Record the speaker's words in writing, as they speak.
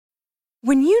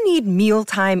When you need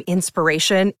mealtime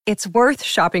inspiration, it's worth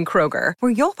shopping Kroger,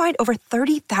 where you'll find over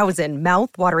 30,000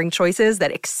 mouth-watering choices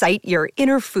that excite your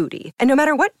inner foodie. And no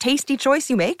matter what tasty choice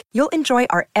you make, you'll enjoy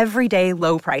our everyday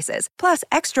low prices, plus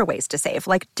extra ways to save,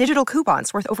 like digital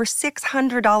coupons worth over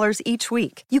 $600 each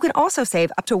week. You can also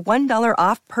save up to $1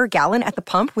 off per gallon at the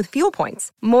pump with fuel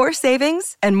points. More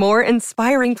savings and more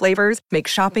inspiring flavors make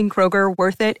shopping Kroger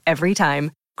worth it every time.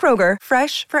 Kroger,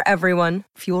 fresh for everyone.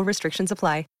 Fuel restrictions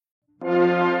apply.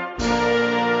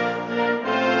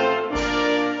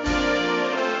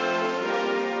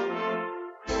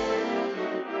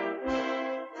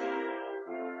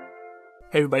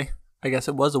 Hey everybody, I guess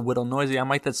it was a little noisy. I'm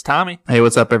Mike, that's Tommy. Hey,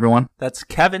 what's up everyone? That's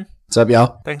Kevin. What's up,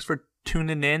 y'all? Thanks for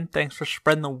tuning in. Thanks for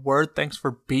spreading the word. Thanks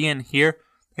for being here.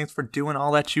 Thanks for doing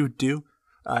all that you do.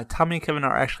 Tommy and Kevin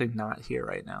are actually not here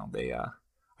right now.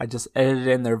 I just edited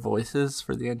in their voices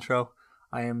for the intro.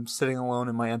 I am sitting alone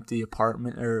in my empty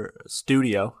apartment or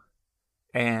studio.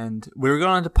 And we were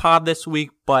going to pod this week,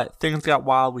 but things got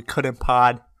wild. We couldn't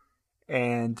pod.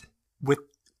 And with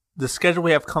the schedule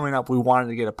we have coming up, we wanted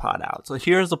to get a pod out. So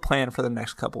here's the plan for the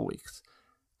next couple weeks.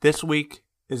 This week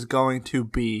is going to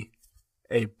be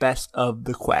a best of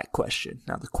the Quack question.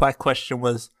 Now, the Quack question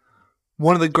was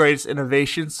one of the greatest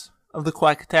innovations of the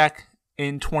Quack Attack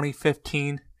in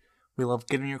 2015. We love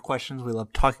getting your questions. We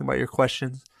love talking about your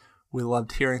questions. We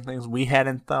loved hearing things we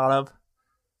hadn't thought of.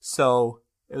 So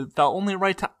it felt only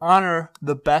right to honor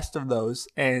the best of those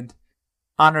and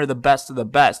honor the best of the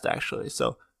best, actually.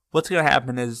 So what's going to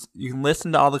happen is you can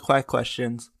listen to all the Quack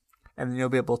questions, and then you'll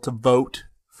be able to vote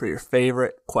for your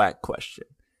favorite Quack question.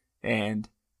 And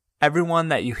everyone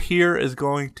that you hear is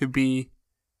going to be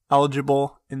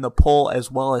eligible in the poll,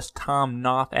 as well as Tom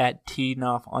Knopf at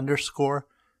 @TKnopf_,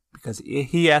 because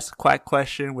he asked a Quack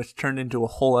question, which turned into a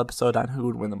whole episode on who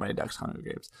would win the Mighty Ducks Hunger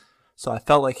Games. So I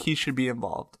felt like he should be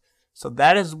involved. So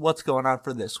that is what's going on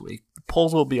for this week. The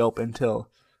polls will be open till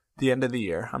the end of the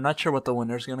year. I'm not sure what the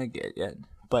winner's going to get yet,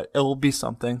 but it will be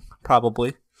something,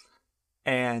 probably.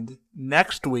 And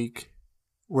next week,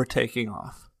 we're taking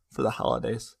off for the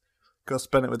holidays. Go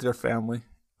spend it with your family.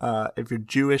 If you're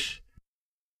Jewish,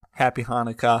 happy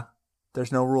Hanukkah.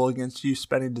 There's no rule against you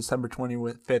spending December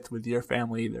 25th with your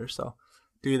family either, so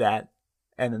do that.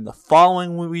 And then the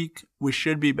following week, we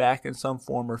should be back in some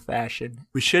form or fashion.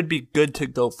 We should be good to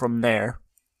go from there.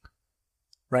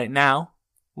 Right now,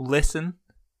 listen,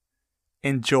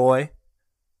 enjoy,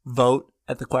 vote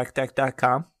at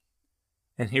thequacktech.com.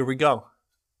 And here we go.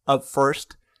 Up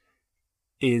first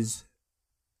is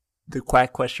the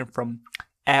Quack question from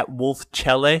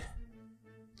 @WolfChele.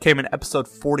 Came in episode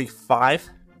 45.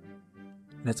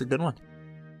 And it's a good one.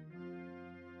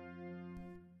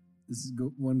 This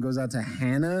one goes out to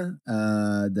Hannah.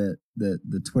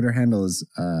 The Twitter handle is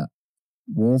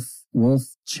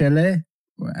WolfChele.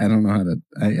 I don't know how to.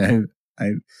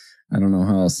 I don't know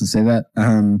how else to say that.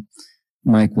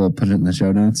 Mike will put it in the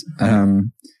show notes.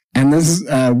 And this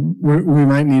we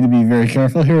might need to be very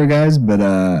careful here, guys. But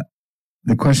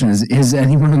the question is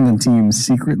anyone on the team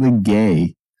secretly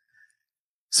gay?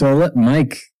 So I'll let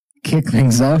Mike kick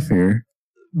things off here.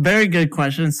 Very good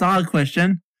question. Solid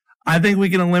question. I think we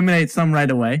can eliminate some right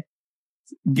away.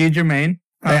 Guy Germain.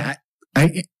 I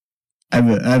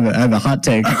have a hot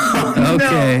take.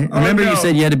 Okay. No. Remember no. You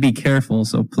said you had to be careful,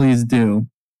 so please do.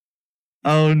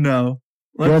 Oh, no.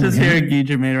 Let's just hear Guy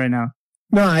Germain right now.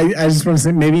 No, I just want to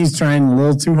say maybe he's trying a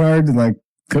little too hard. Like,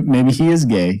 maybe he is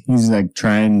gay. He's like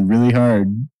trying really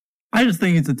hard. I just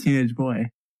think he's a teenage boy.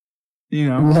 You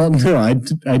know? Well, no, I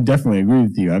definitely agree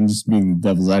with you. I'm just being the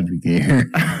devil's advocate here.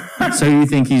 So you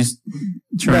think he's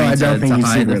trying to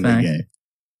hide the fact? Gay.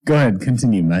 Go ahead,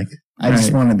 continue, Mike. I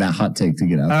just wanted that hot take to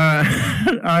get out.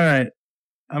 All right.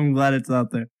 I'm glad it's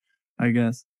out there, I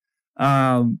guess.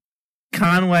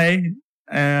 Conway,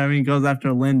 goes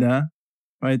after Linda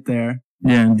right there.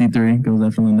 Yeah, D3 goes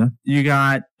after Linda. You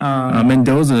got...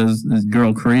 Mendoza is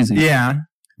girl crazy. Yeah.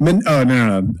 No. I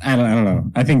don't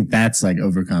know. I think that's like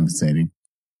overcompensating.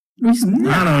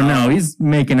 I don't know. He's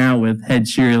making out with head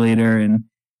cheerleader, and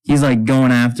he's like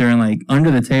going after and like under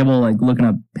the table, like looking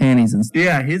up panties and stuff.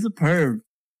 Yeah, he's a perv.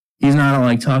 He's not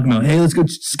like talking about, hey, let's go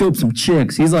scope some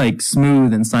chicks. He's like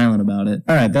smooth and silent about it.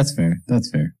 All right, that's fair.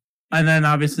 And then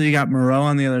obviously you got Moreau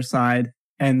on the other side,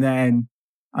 and then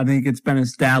I think it's been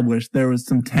established there was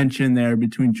some tension there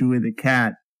between Julie the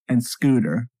Cat and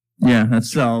Scooter. Yeah,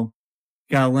 that's so.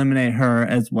 Gotta eliminate her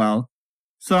as well.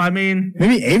 So, I mean...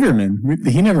 Maybe Averman.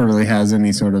 He never really has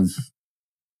any sort of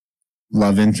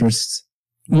love interest.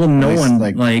 Well, no one,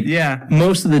 yeah.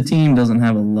 Most of the team doesn't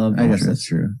have a love interest. I guess that's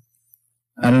true.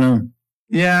 I don't know.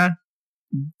 Yeah.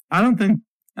 I don't think...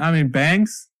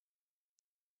 Banks?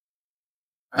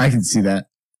 I can see that.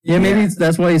 Yeah, maybe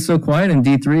that's why he's so quiet in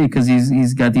D3, because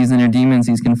he's got these inner demons.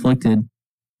 He's conflicted,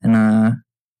 and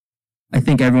I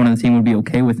think everyone on the team would be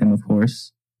okay with him, of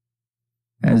course,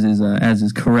 as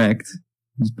is correct.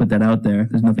 Just put that out there.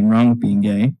 There's nothing wrong with being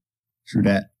gay. True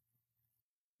that.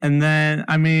 And then,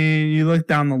 I mean, you look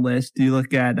down the list. You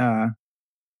look at,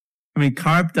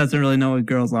 Carp doesn't really know what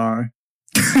girls are.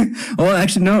 Well,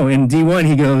 actually, no. In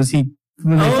D1,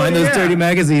 when they find those dirty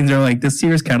magazines, or like the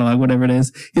Sears catalog, whatever it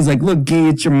is, he's like, "Look, Gee,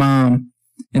 it's your mom."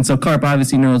 And so Carp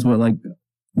obviously knows what like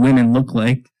women look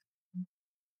like.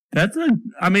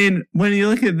 When you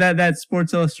look at that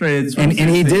Sports Illustrated, and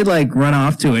he did like run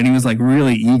off to it, and he was like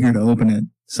really eager to open it.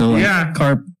 So like,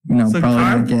 Carp, probably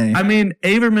not gay. I mean,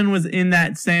 Averman was in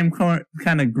that same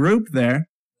kind of group there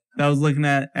that was looking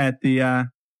at the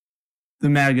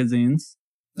magazines.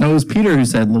 No, it was Peter who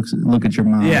said, "Look at your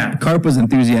mom." Yeah, Carp was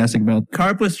enthusiastic about.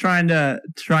 Carp was trying to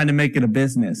make it a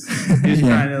business. He was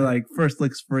trying to like first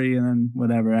looks free and then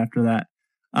whatever after that.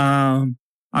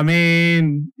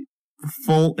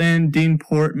 Fulton, Dean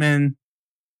Portman,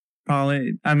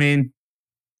 probably. Hannah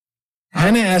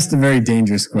asked a very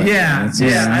dangerous question. Yeah.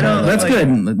 I don't. That's good.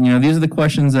 These are the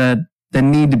questions that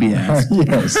need to be asked.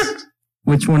 Yes.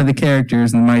 Which one of the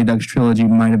characters in the Mighty Ducks trilogy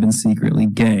might have been secretly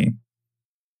gay?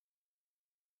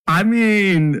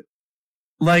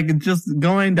 Just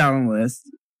going down the list,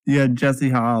 you had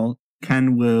Jesse Hall,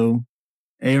 Ken Wu,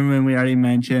 Averman we already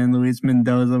mentioned, Luis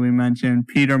Mendoza we mentioned,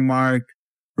 Peter Mark,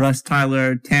 Russ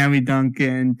Tyler, Tammy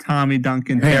Duncan, Tommy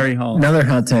Duncan, Harry Hall. Another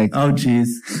hot take. Oh, jeez.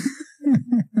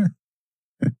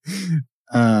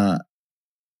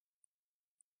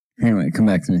 Anyway, come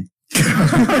back to me.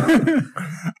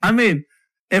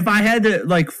 If I had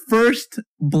to, first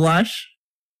blush,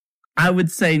 I would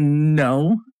say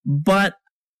no. But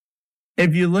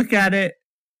if you look at it,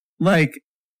 if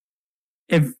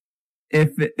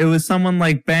it was someone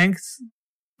like Banks,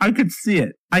 I could see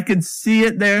it. I could see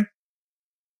it there.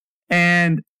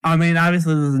 And,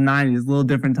 obviously this is the 90s, a little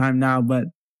different time now, but,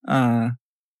 a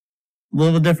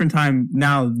little different time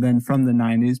now than from the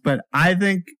 90s, but I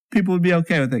think people would be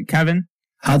okay with it. Kevin?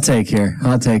 Hot take here.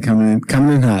 Hot take coming in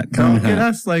hot. Don't get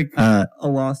us, a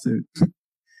lawsuit.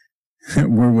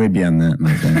 We're way beyond that,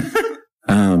 my friend.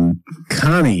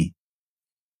 Connie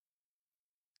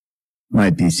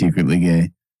might be secretly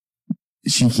gay.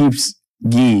 She keeps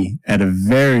Guy at a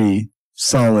very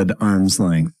solid arm's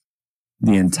length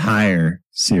the entire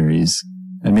series.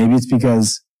 And maybe it's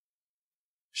because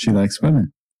she likes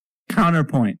women.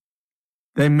 Counterpoint.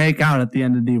 They make out at the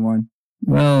end of D1.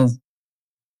 Well,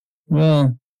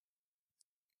 I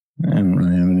don't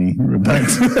really have any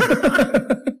rebuts.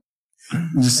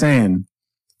 I'm just saying,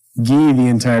 Guy the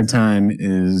entire time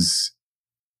is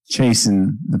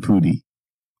chasing the pootie.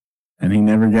 And he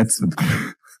never gets the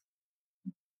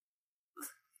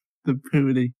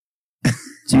pootie.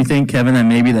 Do you think, Kevin, that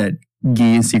maybe that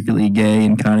Guy is secretly gay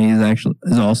and Connie is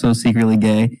also secretly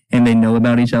gay, and they know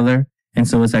about each other, and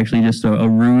so it's actually just a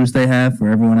ruse they have for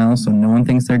everyone else, so no one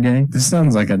thinks they're gay? This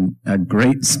sounds like a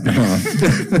great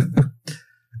spinoff.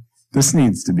 This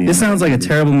needs to be. This sounds like a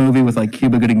terrible movie with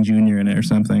Cuba Gooding Jr. in it or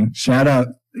something. Shout out,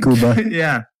 Cuba.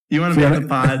 Yeah. You want to be on the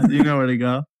pod, you know where to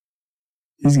go.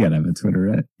 He's got to have a Twitter,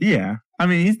 right? Yeah.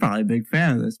 He's probably a big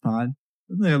fan of this pod.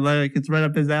 It's right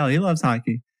up his alley. He loves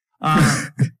hockey.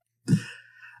 But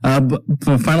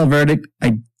for final verdict,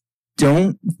 I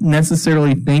don't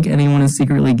necessarily think anyone is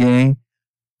secretly gay.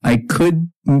 I could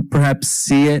perhaps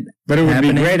see it, but it would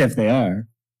happening. Be great if they are.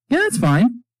 Yeah, that's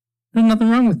fine. There's nothing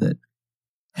wrong with it.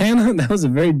 Hannah, that was a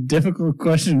very difficult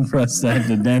question for us to have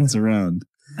to dance around.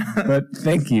 But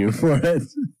thank you for it.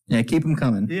 Yeah, keep them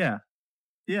coming. Yeah.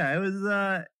 Yeah, it was,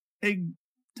 it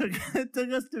took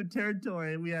us to a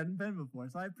territory we hadn't been before,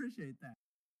 so I appreciate that.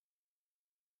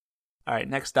 All right,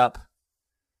 next up.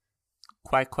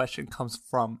 Quiet question comes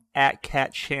from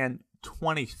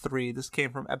 @CatChan23. This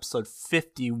came from episode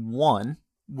 51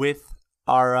 with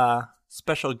our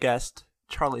special guest,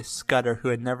 Charlie Scudder, who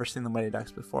had never seen the Mighty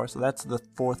Ducks before. So that's the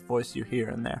fourth voice you hear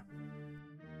in there.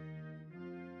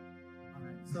 All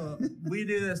right, so we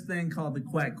do this thing called the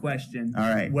Quiet Question. All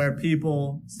right. Where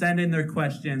people send in their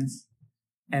questions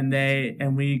and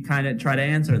we kind of try to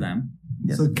answer them.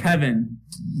 Yes. So Kevin,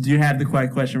 do you have the Quiet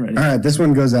Question ready? All right, this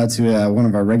one goes out to one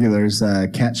of our regulars,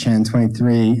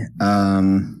 CatChan23.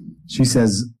 She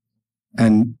says,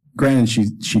 and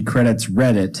granted, she credits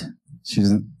Reddit. She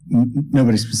doesn't,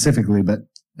 nobody specifically, but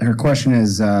her question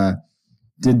is,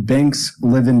 did Banks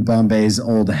live in Bombay's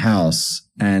old house?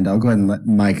 And I'll go ahead and let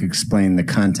Mike explain the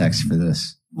context for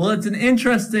this. Well, it's an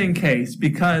interesting case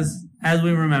because, as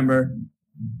we remember,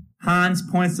 Hans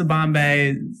points to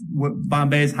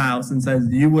Bombay's house and says,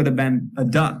 you would have been a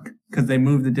duck because they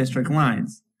moved the district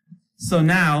lines. So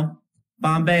now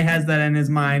Bombay has that in his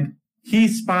mind.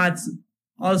 All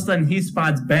of a sudden he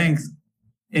spots Banks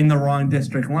in the wrong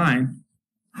district line.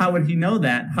 How would he know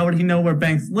that? How would he know where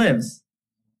Banks lives?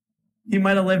 He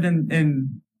might have lived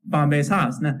in Bombay's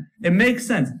house. Now, it makes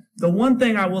sense. The one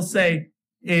thing I will say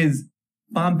is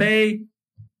Bombay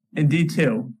in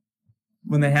D2,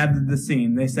 when they have the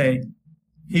scene, they say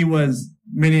he's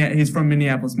from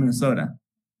Minneapolis, Minnesota.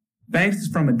 Banks is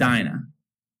from Edina,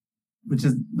 which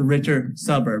is the richer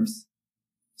suburbs.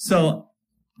 So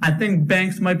I think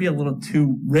Banks might be a little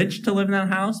too rich to live in that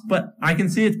house, but I can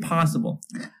see it's possible.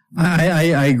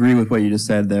 I agree with what you just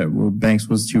said, that Banks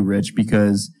was too rich,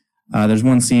 because there's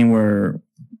one scene where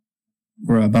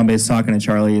Bombay's talking to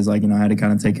Charlie. He's like, I had to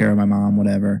kind of take care of my mom,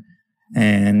 whatever.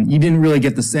 And you didn't really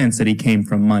get the sense that he came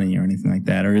from money or anything like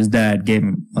that, or his dad gave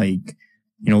him,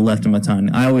 left him a ton.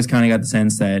 I always kind of got the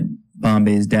sense that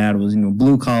Bombay's dad was,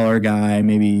 blue collar guy,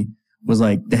 maybe was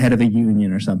like the head of a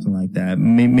union or something like that.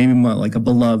 Maybe more like a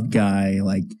beloved guy,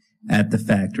 like at the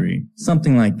factory,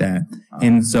 something like that.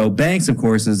 And so Banks, of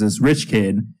course, is this rich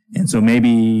kid. And so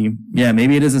maybe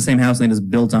it is the same house and they just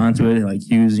built onto it, like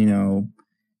huge,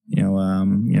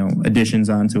 additions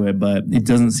onto it, but it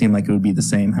doesn't seem like it would be the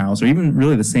same house or even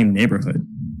really the same neighborhood.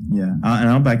 Yeah. And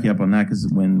I'll back you up on that, because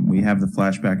when we have the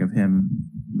flashback of him,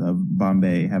 of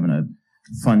Bombay having a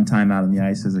fun time out on the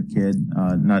ice as a kid,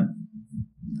 not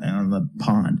on the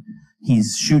pond,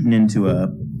 he's shooting into a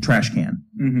trash can.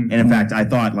 Mm-hmm. And in fact, I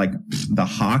thought the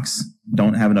Hawks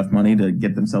don't have enough money to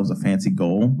get themselves a fancy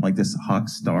goal. Like this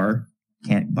Hawks star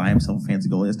can't buy himself a fancy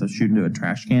goal. He has to shoot into a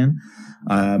trash can.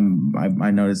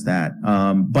 I noticed that.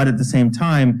 But at the same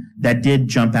time, that did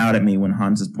jump out at me when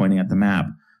Hans is pointing at the map.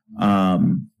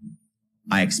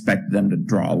 I expected them to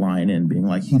draw a line in being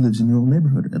like, he lives in your old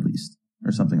neighborhood at least,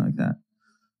 or something like that.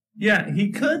 Yeah,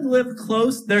 he could live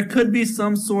close. There could be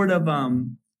some sort of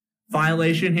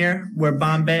violation here where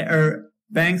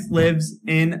Banks lives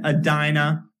in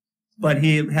Edina, but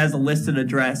he has a listed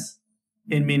address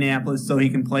in Minneapolis so he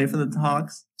can play for the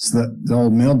Hawks. So the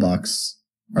old mailbox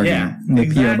argument. Yeah, The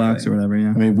exactly. PO box or whatever, yeah.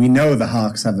 I mean, we know the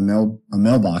Hawks have a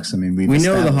mailbox. I mean, we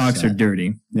know the Hawks are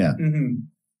dirty. Yeah. Mm-hmm.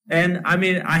 And I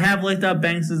mean, I have looked up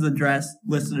Banks's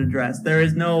listed address. There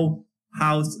is no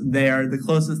house there. The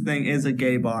closest thing is a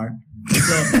gay bar.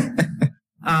 So,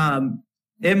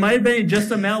 it might have been just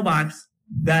a mailbox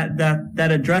that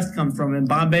address comes from, and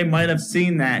Bombay might have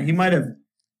seen that. He might have,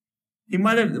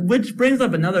 which brings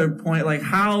up another point, like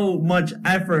how much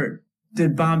effort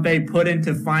did Bombay put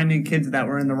into finding kids that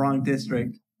were in the wrong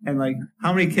district? And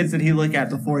how many kids did he look at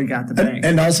before he got to Banks?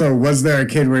 And also, was there a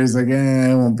kid where he's like,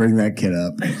 I won't bring that kid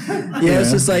up? Yeah,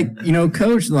 it's just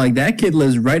coach, that kid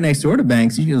lives right next door to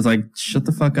Banks. He was like, shut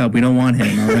the fuck up. We don't want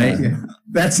him, all right?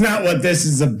 That's not what this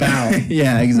is about.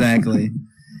 Yeah, exactly.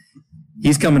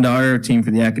 He's coming to our team for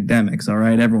the academics, all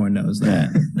right? Everyone knows that.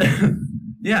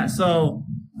 Yeah, so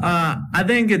I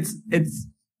think it's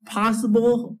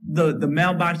possible the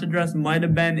mailbox address might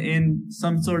have been in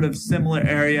some sort of similar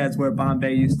area as where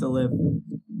Bombay used to live,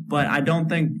 but I don't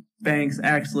think Banks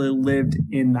actually lived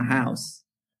in the house.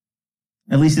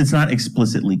 At least it's not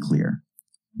explicitly clear.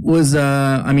 Was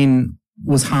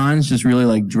Hans just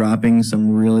really dropping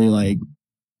some really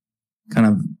kind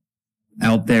of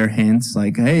out there hints,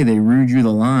 hey, they rude you the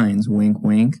lines, wink,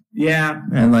 wink. Yeah.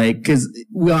 And cause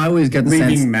we always got the sense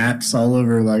leaving maps all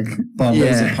over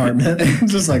Bombay's apartment.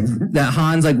 Just that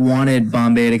Hans wanted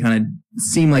Bombay to kind of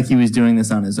seem like he was doing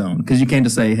this on his own. Cause you can't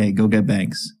just say, hey, go get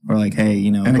Banks. Or hey,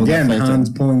 and go again, get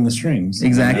Hans pulling the strings.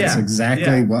 Exactly. That's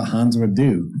exactly what Hans would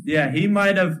do. Yeah, he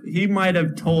might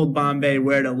have told Bombay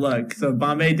where to look. So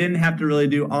Bombay didn't have to really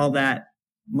do all that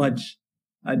much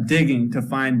digging to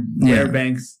find where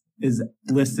Banks'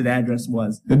 listed address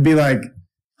was. It'd be like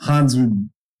Hans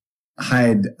would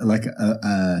hide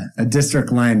a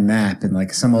district line map in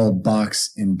some old box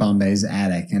in Bombay's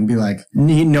attic and be where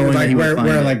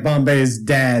Bombay's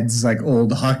dad's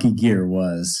old hockey gear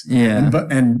was. Yeah.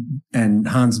 And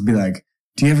Hans would be like,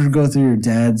 do you ever go through your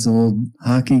dad's old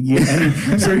hockey gear?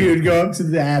 And so he would go up to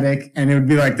the attic and it would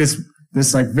be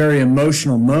this very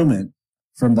emotional moment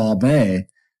from Bombay.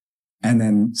 And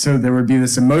then, so there would be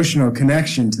this emotional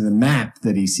connection to the map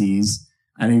that he sees,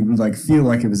 and he would feel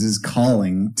like it was his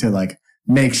calling to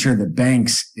make sure that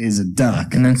Banks is a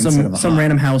duck. And then some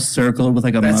random house circled with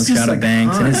a mugshot of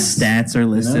Banks, and his stats are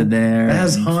listed there. It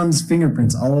has Hans'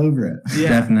 fingerprints all over it. Yeah.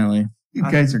 Definitely. You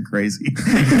guys are crazy.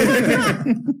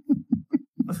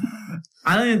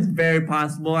 I think it's very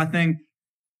possible. You're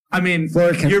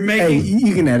making. Hey,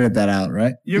 you can edit that out,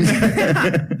 right? You're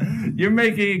you're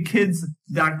making a kids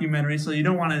documentary, so you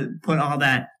don't want to put all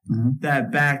that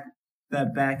that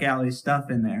back alley stuff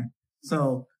in there.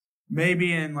 So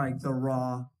maybe in like the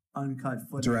raw, uncut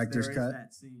footage, director's cut.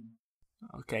 That scene.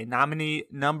 Okay, nominee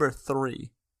number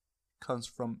 3 comes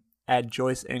from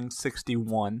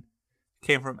 @JoyceIng61.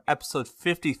 Came from episode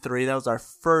 53. That was our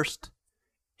first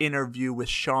interview with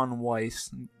Sean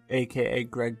Weiss, a.k.a.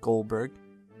 Greg Goldberg.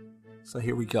 So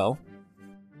here we go.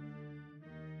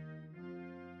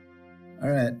 All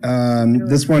right.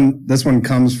 This one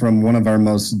comes from one of our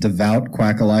most devout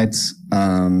Quackalites,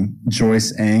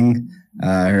 Joyce Eng.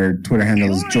 Her Twitter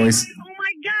handle is Joyce. Oh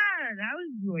my God, that was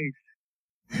Joyce.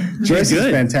 Joyce is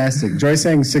fantastic. Joyce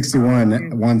Eng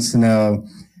 61 wants to know,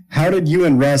 how did you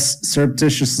and Russ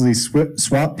surreptitiously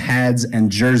swap pads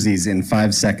and jerseys in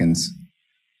 5 seconds?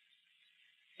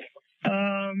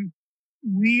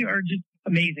 We are just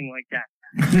amazing like that.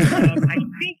 I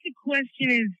think the question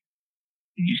is,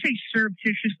 did you say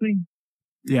surreptitiously?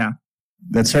 Yeah.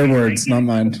 That's her words, not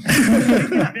mine. I can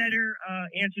better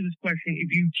answer this question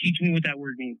if you teach me what that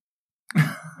word means.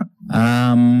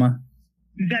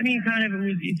 Does that mean kind of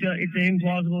it's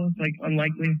implausible? It's like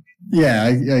unlikely? Yeah,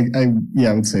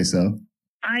 I would say so.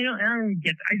 I don't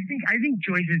get. I think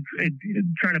Joyce is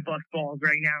trying to bust balls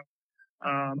right now.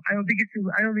 I don't think it's.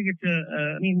 I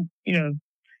mean, you know,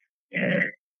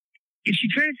 is she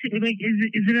trying to say, like,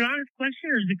 is it an honest question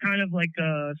or is it kind of like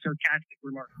a sarcastic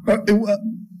remark?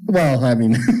 Well, I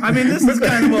mean, this is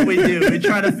kind of what we do. We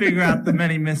try to figure out the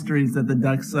many mysteries that the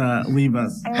Ducks leave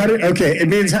us. It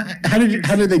means how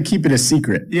did they keep it a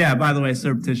secret? Yeah. By the way,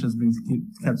 surreptitious means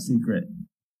kept secret.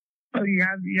 Oh, you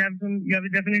have a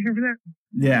definition for that?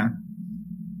 Yeah.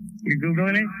 You're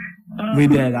Googling it? We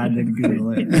did. I did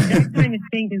Google it. That kind of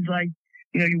thing is like,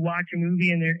 you know, you watch a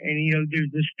movie and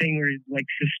there's this thing where it's like,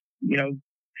 you know,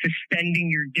 suspending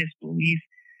your disbelief.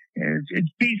 And it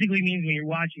basically means when you're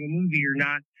watching a movie, you're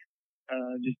not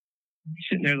just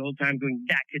sitting there the whole time going,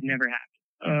 that could never happen.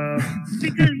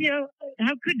 Because, you know,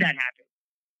 how could that happen?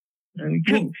 It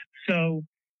couldn't. So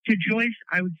to Joyce,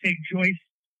 I would say, Joyce,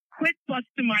 quit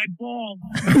busting my balls.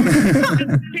 It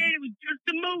was just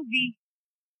a movie.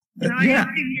 And I have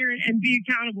to sit here and be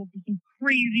accountable for some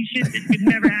crazy shit that could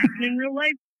never happen in real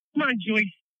life. Come on,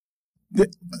 Joyce.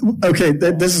 Okay,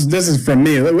 this is from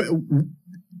me.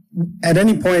 At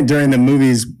any point during the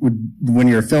movies, when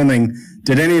you're filming,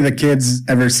 did any of the kids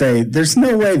ever say, "There's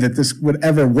no way that this would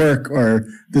ever work," or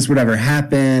 "This would ever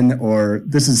happen," or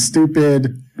 "This is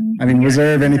stupid"? I mean, was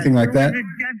there anything like that? There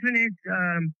was a definite,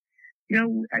 you know,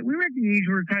 we were at the age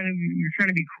where you're trying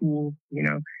to be cool, you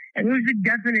know. And there was a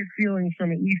definite feeling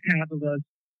from at least half of us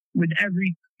with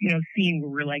every, you know, scene where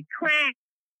we're like, quack.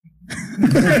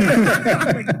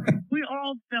 Like, we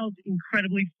all felt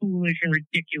incredibly foolish and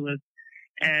ridiculous.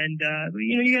 And,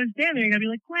 you know, you gotta stand there, you gotta be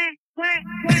like, quack, quack,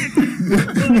 quack.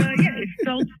 But, yeah, it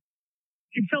felt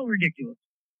ridiculous.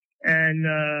 And,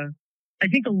 I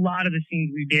think a lot of the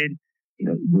scenes we did, you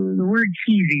know, the word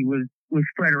cheesy was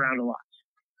spread around a lot.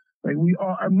 Like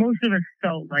most of us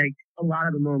felt like a lot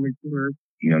of the moments were,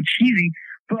 you know, cheesy,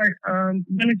 but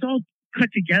when it's all cut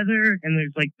together and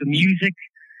there's like the music,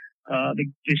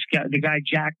 the guy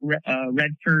Jack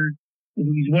Redford,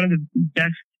 who's one of the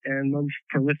best and most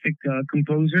prolific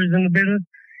composers in the business,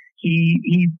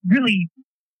 he really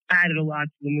added a lot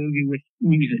to the movie with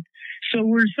music. So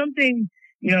we're something,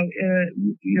 you know,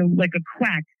 like a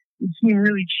quack would seem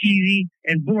really cheesy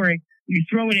and boring. You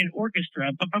throw in an orchestra,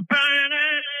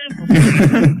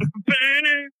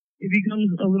 it becomes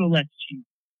a little less cheesy.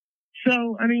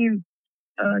 So, I mean,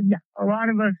 yeah, a lot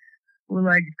of us were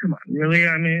like, come on, really?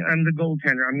 I mean, I'm the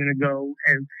goaltender. I'm going to go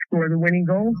and score the winning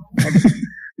goal.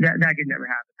 That could never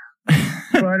happen.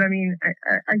 But I mean,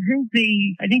 I think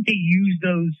they use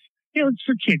those, you know, it's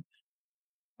for kids.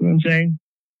 You know what I'm saying?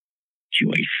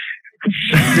 Joyce.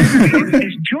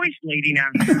 This Joyce lady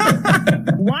now.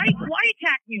 Why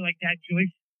attack me like that,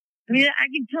 Joyce? I mean, I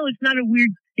can tell it's not a real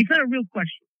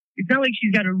question. It's not like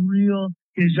she's got a real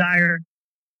desire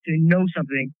to know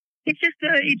something. It's just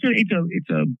it's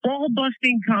a ball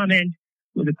busting comment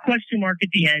with a question mark at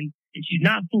the end, and she's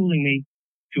not fooling me,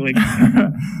 Joyce.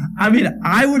 I mean,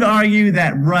 I would argue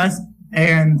that Russ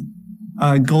and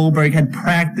Goldberg had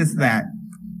practiced that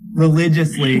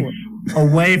religiously, Sure.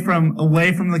 away from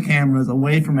the cameras,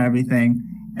 away from everything.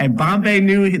 And Bombay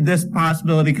knew this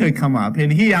possibility could come up,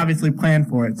 and he obviously planned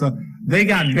for it. So they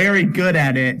got very good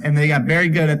at it, and they got very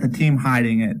good at the team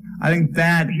hiding it. I think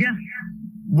that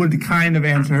would kind of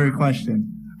answer her question.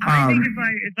 I think if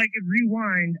I could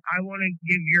rewind, I want to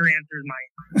give your answer my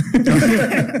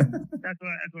answer. That's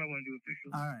what I want to do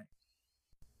officially. All right.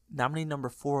 Nominee number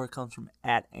 4 comes from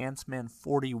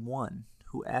 @Antsman41,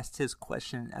 who asked his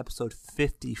question in episode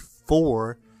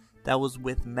 54. That was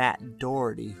with Matt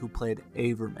Doherty, who played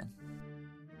Averman.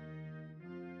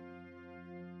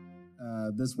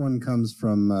 This one comes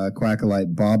from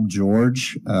Quackalite Bob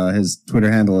George. His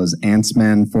Twitter handle is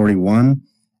Antsman41.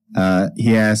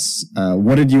 He asks,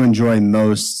 what did you enjoy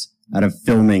most out of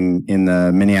filming in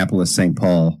the Minneapolis-St.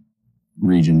 Paul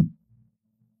region?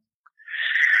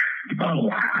 Oh,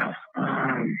 wow.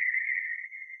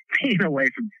 Being away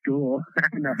from school. I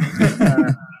don't know.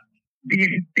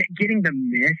 Getting to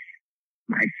miss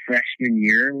my freshman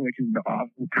year, which is the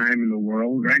awful time in the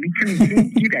world. I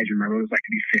mean, you guys remember what it was like to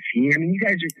be 15. I mean, you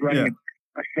guys are running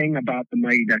a thing about the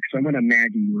Mighty Ducks, so I'm going to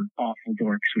imagine you were awful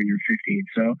dorks when you were 15.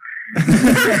 So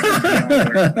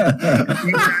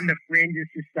you were on the fringe of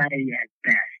society at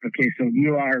best. Okay, so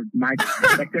you are like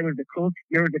there was a cool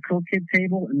kid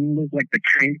table, and there was like the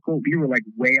kind of cool. You were like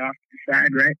way off to the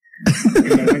side, right?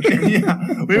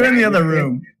 Yeah, we were in the other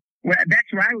room. Well,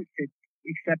 that's where I would sit,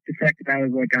 except the fact that I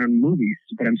was like on movies,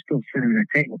 but I'm still sitting at a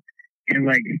table. And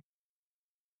like,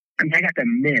 I mean, I got to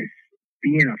miss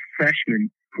being a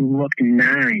freshman who looked 9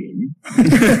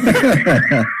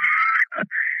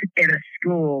 in a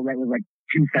school that was like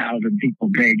 2,000 people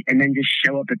big, and then just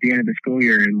show up at the end of the school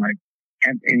year and like,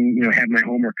 have my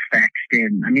homework faxed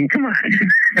in. I mean, come on.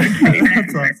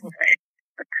 That's awesome.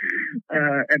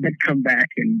 And then come back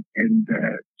and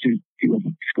just do a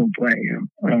school play.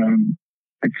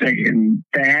 I'd say in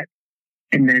that,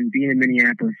 and then being in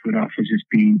Minneapolis would also just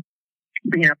be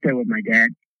being up there with my dad,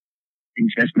 and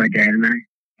just my dad and I,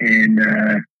 and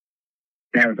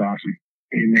that was awesome.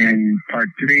 And then part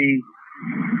 3,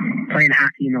 playing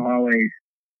hockey in the hallways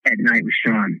at night with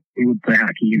Sean. We would play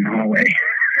hockey in the hallway,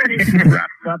 rough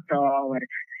up the hallway,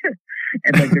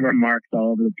 and like there were marks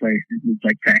all over the place. We'd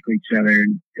like tackle each other,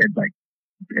 and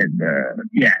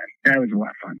yeah, that was a lot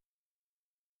of fun.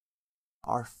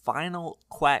 Our final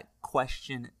Quack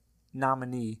question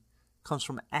nominee comes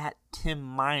from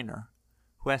 @TimMiner,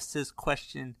 who asked his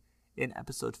question in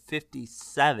episode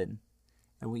 57,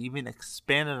 and we even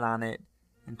expanded on it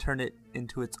and turned it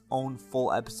into its own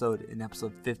full episode in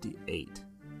episode 58.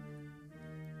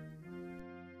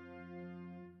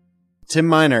 Tim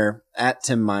Miner,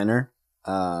 @TimMiner,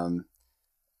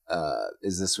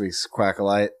 is this week's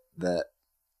Quackalite,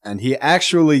 and he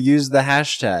actually used the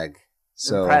hashtag.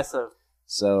 So impressive.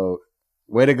 So,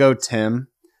 way to go, Tim.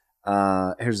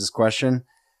 Here's his question.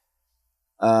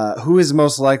 Who is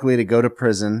most likely to go to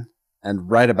prison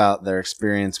and write about their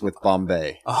experience with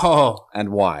Bombay? Oh.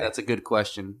 And why? That's a good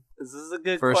question. This is a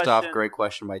good First question. off, great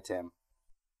question by Tim.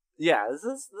 Yeah, this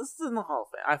is in the Hall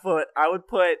of Fame. I would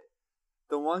put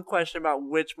the one question about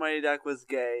which Mighty Duck was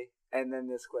gay, and then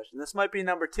this question. This might be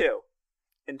number 2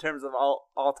 in terms of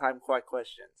all-time Quack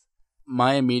questions.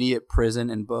 My immediate prison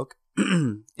and book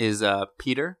is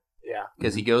Peter. Yeah.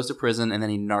 Because he goes to prison and then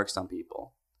he narcs on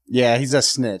people. Yeah, he's a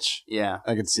snitch. Yeah.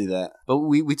 I could see that. But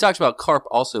we talked about Carp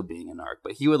also being a narc,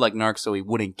 but he would like narc so he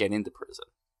wouldn't get into prison.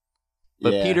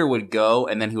 But Yeah. Peter would go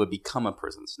and then he would become a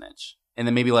prison snitch. And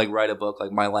then maybe like write a book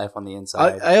like My Life on the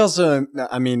Inside. I also,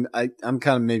 I mean, I'm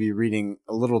kind of maybe reading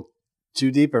a little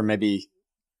too deep, or maybe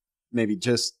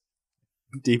just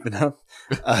deep enough.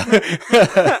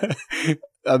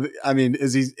 I mean,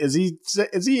 is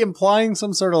he implying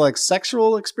some sort of like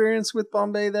sexual experience with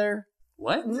Bombay there?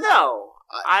 What? No.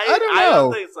 I don't know. I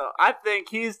don't think so. I think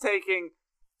he's taking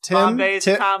Bombay's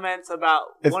comments about...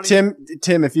 Tim,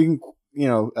 if you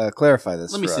can, clarify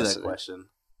this. Let me see us. that question.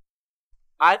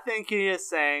 I think he is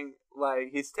saying, like,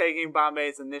 he's taking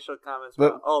Bombay's initial comments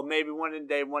about, maybe one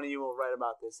day one of you will write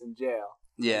about this in jail.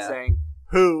 Yeah. He's saying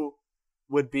who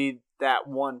would be that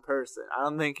one person. I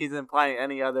don't think he's implying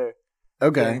any other...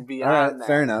 Okay. All right. That.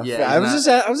 Fair enough. Yeah, I was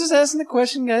just asking the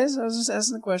question, guys. I was just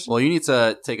asking the question. Well, you need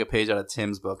to take a page out of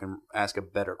Tim's book and ask a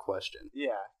better question.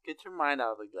 Yeah. Get your mind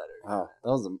out of the gutter. Wow, that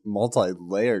was a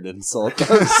multi-layered insult. That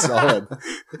was solid.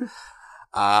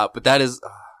 But that is,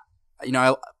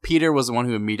 Peter was the one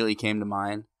who immediately came to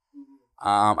mind.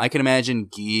 I can imagine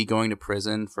Guy going to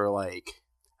prison for like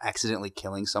accidentally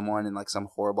killing someone in like some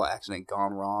horrible accident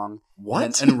gone wrong.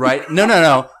 What? And right?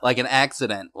 No, like an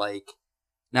accident, like.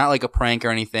 Not like a prank or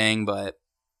anything, but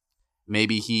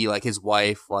maybe he, like, his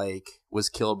wife, like, was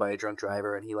killed by a drunk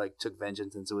driver and he, like, took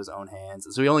vengeance into his own hands.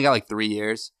 And so he only got, like, 3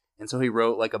 years. And so he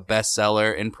wrote, like, a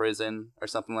bestseller in prison or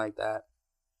something like that.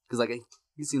 Because, like,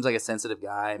 he seems like a sensitive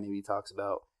guy. Maybe he talks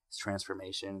about his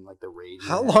transformation and, like, the rage.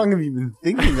 How long have you been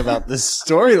thinking about this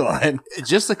storyline?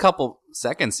 Just a couple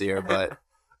seconds here, but...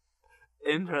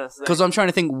 Interesting. Because I'm trying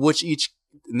to think which each...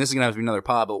 And this is going to have to be another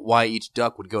pod, but why each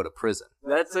duck would go to prison.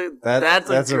 That's a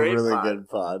That's great a really pod. good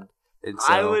pod. And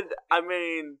so,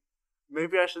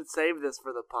 maybe I should save this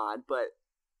for the pod, but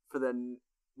for the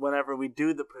whenever we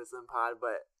do the prison pod,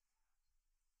 but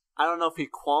I don't know if he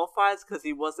qualifies because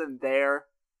he wasn't there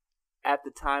at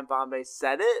the time Bombay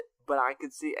said it, but I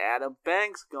could see Adam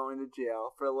Banks going to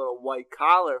jail for a little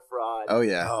white-collar fraud. Oh,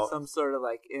 yeah. Some sort of,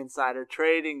 like, insider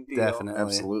trading deal. Definitely.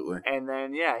 Absolutely. And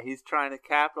then, yeah, he's trying to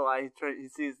capitalize. He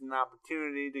sees an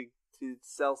opportunity to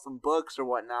sell some books or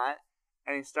whatnot,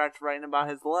 and he starts writing about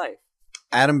his life.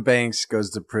 Adam Banks goes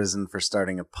to prison for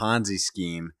starting a Ponzi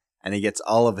scheme, and he gets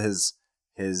all of his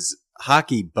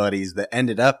hockey buddies that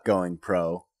ended up going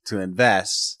pro to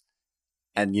invest.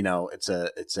 And, you know, it's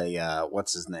a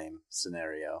what's his name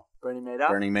scenario? Bernie Madoff?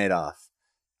 Bernie Madoff.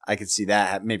 I could see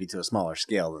that maybe to a smaller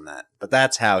scale than that. But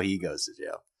that's how he goes to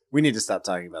jail. We need to stop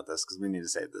talking about this because we need to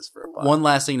save this for a pod. One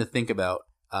last thing to think about.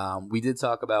 We did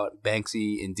talk about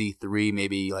Banksy in D3,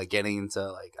 maybe like getting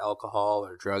into like alcohol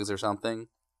or drugs or something.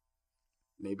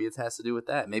 Maybe it has to do with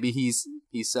that. Maybe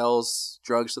he sells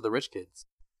drugs to the rich kids.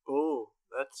 Ooh,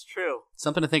 that's true.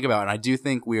 Something to think about, and I do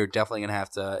think we are definitely going to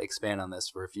have to expand on this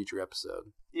for a future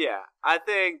episode. Yeah, I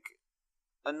think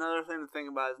another thing to think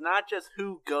about is not just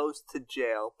who goes to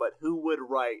jail, but who would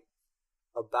write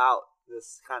about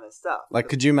this kind of stuff. Like,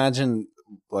 could you imagine,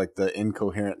 like, the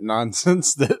incoherent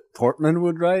nonsense that Portman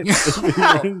would write?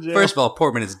 First of all,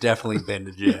 Portman has definitely been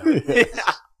to jail. Yeah.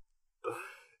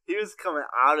 He was coming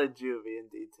out of juvie in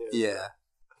D2.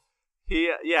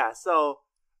 Yeah. So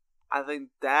I think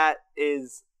that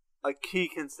is a key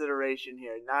consideration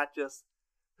here, not just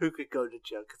who could go to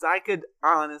jail. Because I could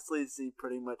honestly see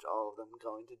pretty much all of them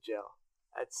going to jail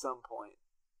at some point.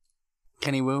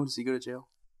 Kenny Wu, does he go to jail?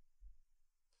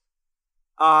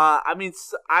 I mean,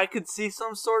 I could see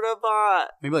some sort of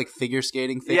maybe like figure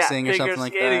skating fixing or something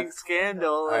like that. Figure skating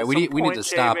scandal. All right, we need to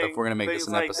stop if we're gonna make this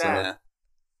an episode. Like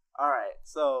all right,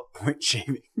 so point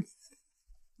shaving,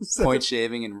 point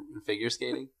shaving, and figure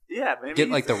skating. Yeah, maybe get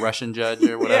like the Russian judge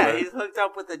or whatever. Yeah, he's hooked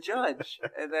up with the judge,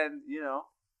 and then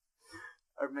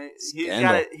or maybe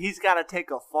he's got to take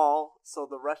a fall, so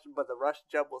the Russian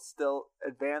judge will still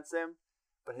advance him,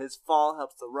 but his fall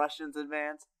helps the Russians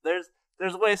advance. There's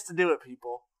ways to do it,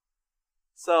 people.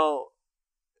 So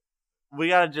we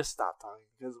gotta just stop talking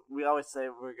because we always say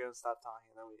we're gonna stop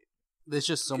talking, and then there's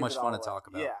just so much fun to talk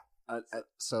about. Yeah.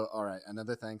 So, all right.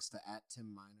 Another thanks to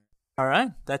 @TimMiner. All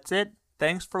right. That's it.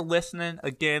 Thanks for listening.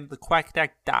 Again,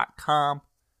 thequackattack.com.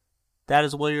 That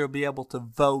is where you'll be able to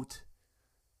vote.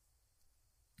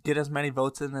 Get as many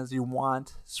votes in as you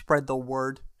want. Spread the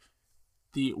word.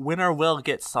 The winner will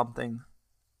get something,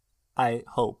 I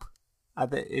hope.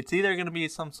 It's either going to be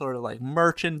some sort of like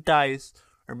merchandise,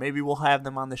 or maybe we'll have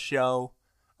them on the show.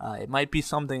 It might be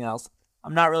something else.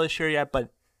 I'm not really sure yet,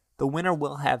 but the winner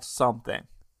will have something.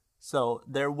 So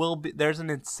there's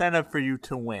an incentive for you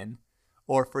to win,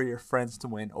 or for your friends to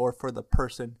win, or for the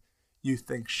person you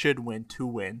think should win to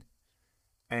win.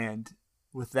 And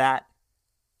with that,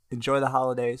 enjoy the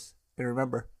holidays, and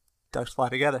remember, ducks fly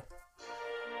together.